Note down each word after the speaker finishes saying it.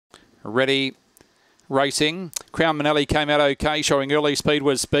Ready. Racing. Crown Manelli came out okay, showing early speed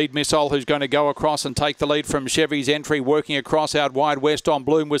was Speed Missile, who's going to go across and take the lead from Chevy's Entry. Working across out wide, West on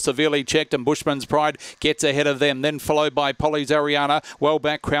Bloom was severely checked, and Bushman's Pride gets ahead of them. Then followed by Polly's Ariana. Well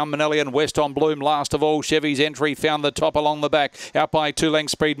back, Crown Manelli and West on Bloom. Last of all, Chevy's Entry found the top along the back. Out by 2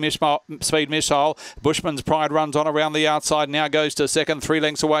 lengths, Speed Missile. Bushman's Pride runs on around the outside. Now goes to second. 3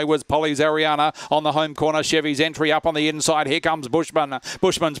 lengths away was Polly's Ariana. On the home corner, Chevy's Entry up on the inside. Here comes Bushman.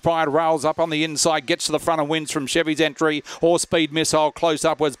 Bushman's Pride rails up on the inside. Gets to the front and wins from Chevy's Entry or Speed Missile. Close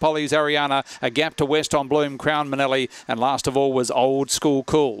up was Polly's Ariana. A gap to West on Bloom, Crown Manelli, and last of all was Old School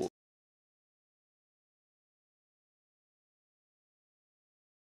Cool.